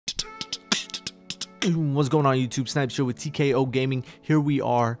What's going on YouTube? Snipe Show with TKO Gaming. Here we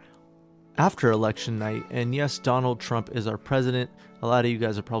are after election night, and yes, Donald Trump is our president. A lot of you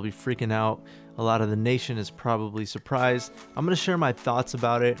guys are probably freaking out. A lot of the nation is probably surprised. I'm going to share my thoughts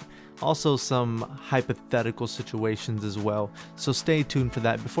about it, also some hypothetical situations as well, so stay tuned for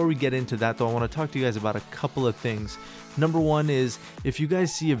that. Before we get into that though, I want to talk to you guys about a couple of things. Number one is, if you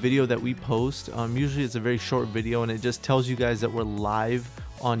guys see a video that we post, usually it's a very short video and it just tells you guys that we're live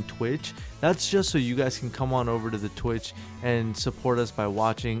on Twitch. That's just so you guys can come on over to the Twitch and support us by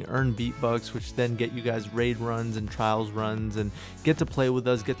watching, earn beat bucks, which then get you guys raid runs and trials runs, and get to play with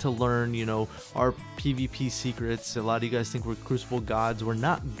us, get to learn, you know, our PvP secrets. A lot of you guys think we're Crucible gods. We're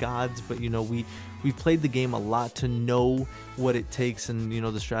not gods, but you know, we've played the game a lot to know what it takes and, you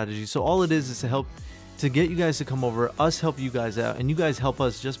know, the strategy. So all it is to get you guys to come over, us help you guys out, and you guys help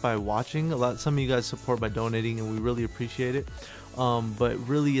us just by watching. Some of you guys support by donating, and we really appreciate it. But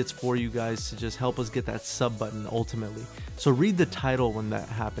really it's for you guys to just help us get that sub button ultimately. So read the title when that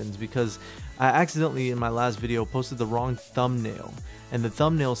happens, because I accidentally in my last video posted the wrong thumbnail, and the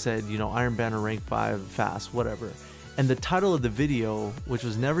thumbnail said, you know, Iron Banner rank 5 fast, whatever. And the title of the video, which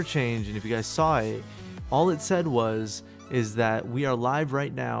was never changed, and if you guys saw it, all it said is that we are live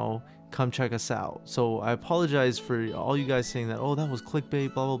right now, come check us out. So I apologize for all you guys saying that, oh, that was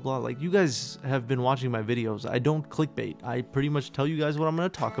clickbait, blah blah blah. Like, you guys have been watching my videos. I don't clickbait. I pretty much tell you guys what I'm going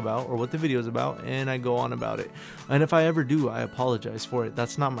to talk about or what the video is about, and I go on about it. And if I ever do, I apologize for it.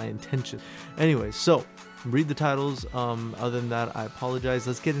 That's not my intention. Anyway, so read the titles. Other than that, I apologize.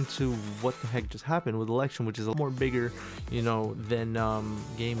 Let's get into what the heck just happened with election, which is a lot more bigger, you know, than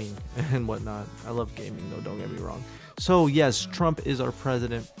gaming and whatnot. I love gaming though, don't get me wrong. So yes, Trump is our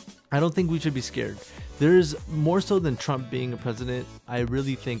president. I don't think we should be scared. There's more so than Trump being a president. I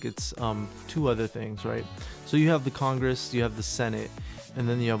really think it's two other things, right? So you have the Congress, you have the Senate, and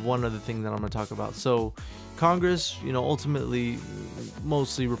then you have one other thing that I'm going to talk about. So Congress, you know, ultimately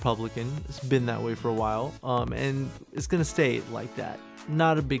mostly Republican. It's been that way for a while, and it's going to stay like that.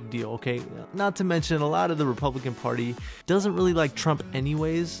 Not a big deal, okay? Not to mention, a lot of the Republican Party doesn't really like Trump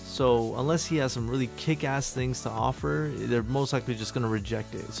anyways, so unless he has some really kick-ass things to offer, they're most likely just going to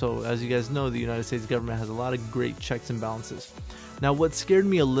reject it. So as you guys know, the United States government has a lot of great checks and balances. Now, what scared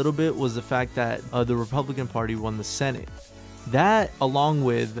me a little bit was the fact that the Republican Party won the Senate. That, along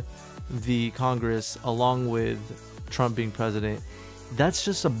with the Congress, along with Trump being president, that's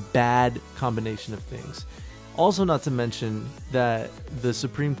just a bad combination of things. Also, not to mention that the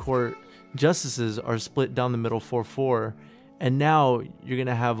Supreme Court justices are split down the middle 4-4, and now you're going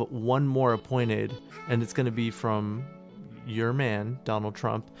to have one more appointed, and it's going to be from your man, Donald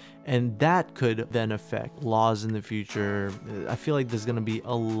Trump, and that could then affect laws in the future. I feel like there's going to be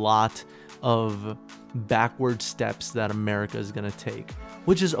a lot of backward steps that America is going to take,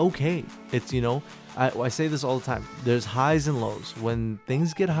 which is okay. It's, you know, I say this all the time. There's highs and lows. When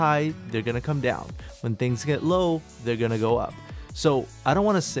things get high, they're going to come down. When things get low, they're going to go up. So I don't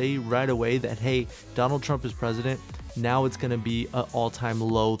want to say right away that, hey, Donald Trump is president, now it's going to be an all-time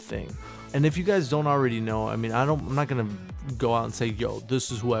low thing. And if you guys don't already know, I mean, I'm not going to go out and say, yo,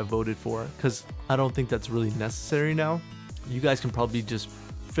 this is who I voted for, because I don't think that's really necessary now. You guys can probably just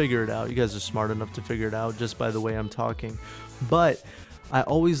figure it out. You guys are smart enough to figure it out just by the way I'm talking. But I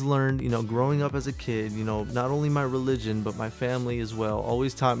always learned, you know, growing up as a kid, you know, not only my religion, but my family as well,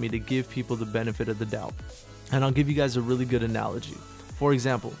 always taught me to give people the benefit of the doubt. And I'll give you guys a really good analogy. For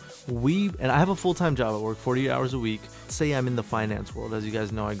example, and I have a full-time job. I work 40 hours a week. Say I'm in the finance world. As you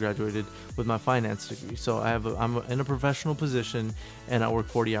guys know, I graduated with my finance degree. So I'm in a professional position and I work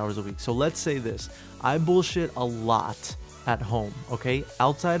 40 hours a week. So let's say this, I bullshit a lot at home, okay?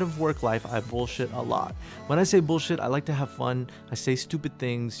 Outside of work life, I bullshit a lot. When I say bullshit, I like to have fun. I say stupid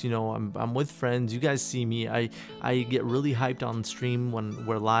things, you know, I'm with friends. You guys see me. I get really hyped on stream when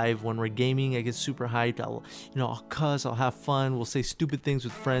we're live. When we're gaming, I get super hyped. I'll cuss, I'll have fun. We'll say stupid things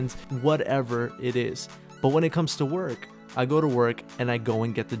with friends, whatever it is. But when it comes to work, I go to work and I go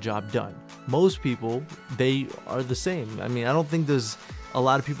and get the job done. Most people, they are the same. I mean, I don't think there's a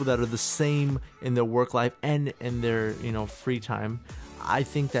lot of people that are the same in their work life and in their, you know, free time. I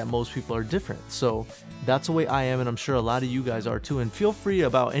think that most people are different. So that's the way I am, and I'm sure a lot of you guys are too. And feel free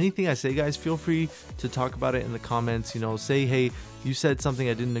about anything I say, guys. Feel free to talk about it in the comments. You know, say, hey, you said something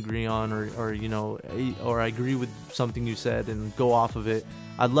I didn't agree on, or you know, or I agree with something you said, and go off of it.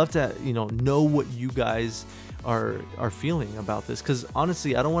 I'd love to, you know what you guys are feeling about this, because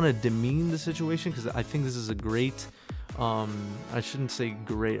honestly, I don't want to demean the situation, because I think this is a great I shouldn't say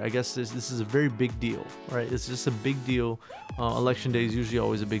great. I guess this is a very big deal, right? It's just a big deal. Election day is usually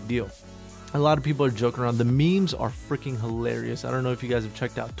always a big deal. A lot of people are joking around. The memes are freaking hilarious. I don't know if you guys have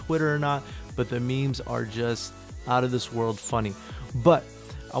checked out Twitter or not, but the memes are just out of this world funny. But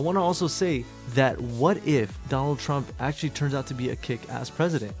I want to also say that what if Donald Trump actually turns out to be a kick-ass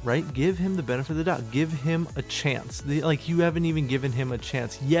president, right? Give him the benefit of the doubt. Give him a chance. Like, you haven't even given him a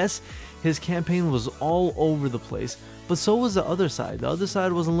chance. Yes, his campaign was all over the place, but so was the other side. The other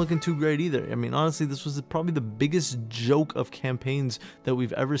side wasn't looking too great either. I mean, honestly, this was probably the biggest joke of campaigns that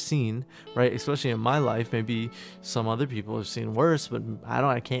we've ever seen, right? Especially in my life. Maybe some other people have seen worse, but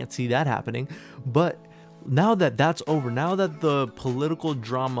I can't see that happening. But now that that's over, now that the political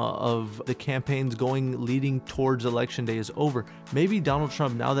drama of the campaigns leading towards election day is over, maybe Donald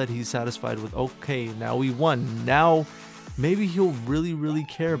Trump, now that he's satisfied with, okay, now we won, now maybe he'll really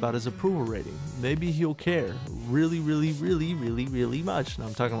care about his approval rating. Maybe he'll care really much. Now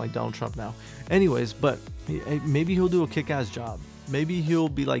I'm talking like Donald Trump now. Anyways, but maybe he'll do a kick-ass job. Maybe he'll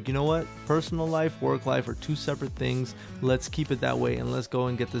be like, you know what, personal life, work life are two separate things. Let's keep it that way and let's go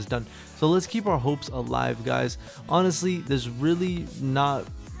and get this done. So let's keep our hopes alive, guys. Honestly, there's really not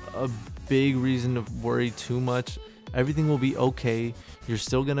a big reason to worry too much. Everything will be okay. You're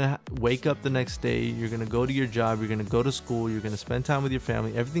still gonna wake up the next day, you're gonna go to your job, you're gonna go to school, you're gonna spend time with your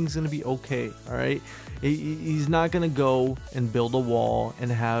family. Everything's gonna be okay. All right, he's not gonna go and build a wall and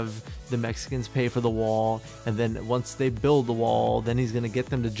have the Mexicans pay for the wall, and then once they build the wall, then he's gonna get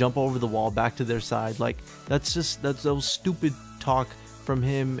them to jump over the wall back to their side. Like, that's those stupid talk from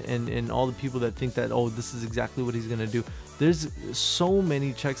him and all the people that think that, oh, this is exactly what he's gonna do. There's so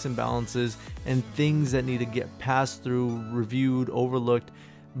many checks and balances and things that need to get passed through, reviewed, overlooked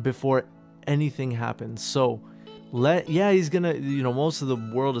before anything happens. So he's gonna, you know, most of the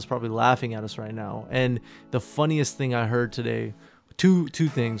world is probably laughing at us right now. And the funniest thing I heard today, two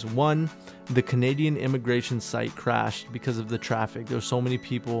things. One, the Canadian immigration site crashed because of the traffic. There's so many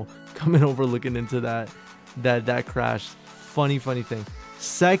people coming over looking into that crashed. Funny thing.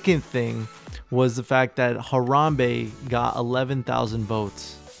 Second thing was the fact that Harambe got 11,000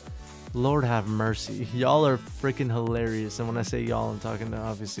 votes. Lord have mercy. Y'all are freaking hilarious. And when I say y'all, I'm talking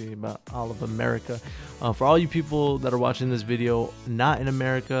obviously about all of America. For all you people that are watching this video not in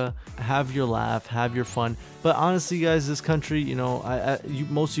America, have your laugh, have your fun. But honestly, guys, this country, you know,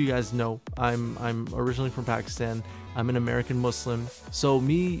 most of you guys know I'm originally from Pakistan. I'm an American Muslim. So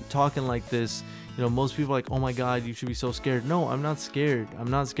me talking like this, you know, most people are like, oh my God, you should be so scared. No, I'm not scared. I'm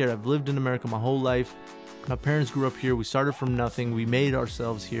not scared. I've lived in America my whole life. My parents grew up here. We started from nothing. We made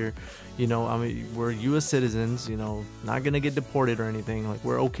ourselves here. You know, I mean, we're U.S. citizens, you know, not going to get deported or anything. Like,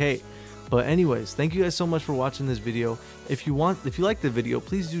 we're okay. But anyways, thank you guys so much for watching this video. If you like the video,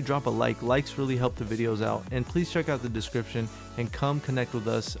 please do drop a like. Likes really help the videos out. And please check out the description and come connect with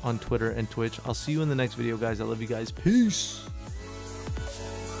us on Twitter and Twitch. I'll see you in the next video, guys. I love you guys. Peace.